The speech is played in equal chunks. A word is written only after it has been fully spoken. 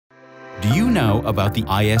Do you know about the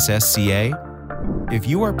ISSCA? If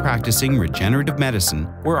you are practicing regenerative medicine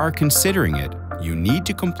or are considering it, you need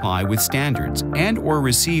to comply with standards and/or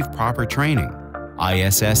receive proper training.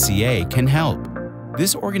 ISSCA can help.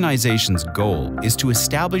 This organization's goal is to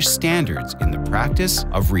establish standards in the practice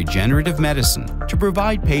of regenerative medicine to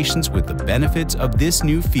provide patients with the benefits of this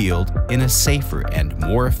new field in a safer and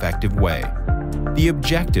more effective way. The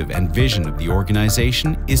objective and vision of the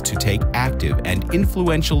organization is to take active and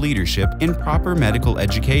influential leadership in proper medical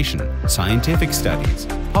education, scientific studies,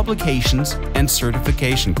 publications, and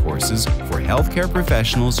certification courses for healthcare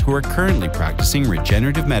professionals who are currently practicing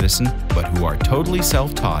regenerative medicine but who are totally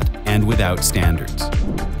self-taught and without standards.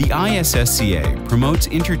 The ISSCA promotes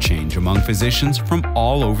interchange among physicians from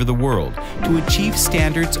all over the world to achieve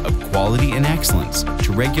standards of quality and excellence,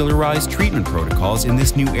 to regularize treatment protocols in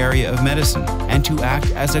this new area of medicine, and to act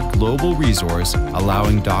as a global resource,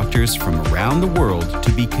 allowing doctors from around the world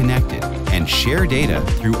to be connected and share data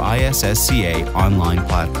through ISSCA online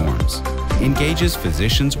platforms. Engages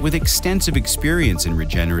physicians with extensive experience in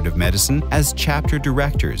regenerative medicine as chapter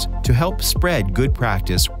directors to help spread good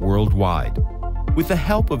practice worldwide. With the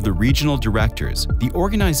help of the regional directors, the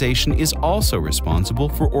organization is also responsible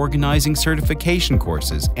for organizing certification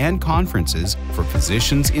courses and conferences for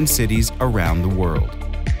physicians in cities around the world.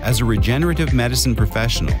 As a regenerative medicine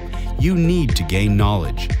professional, you need to gain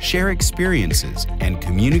knowledge, share experiences, and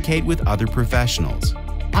communicate with other professionals.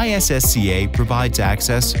 ISSCA provides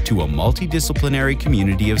access to a multidisciplinary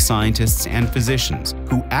community of scientists and physicians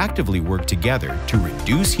who actively work together to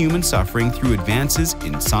reduce human suffering through advances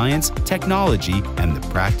in science, technology, and the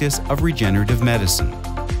practice of regenerative medicine.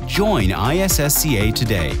 Join ISSCA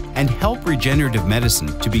today and help regenerative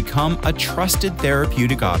medicine to become a trusted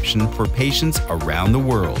therapeutic option for patients around the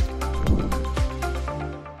world.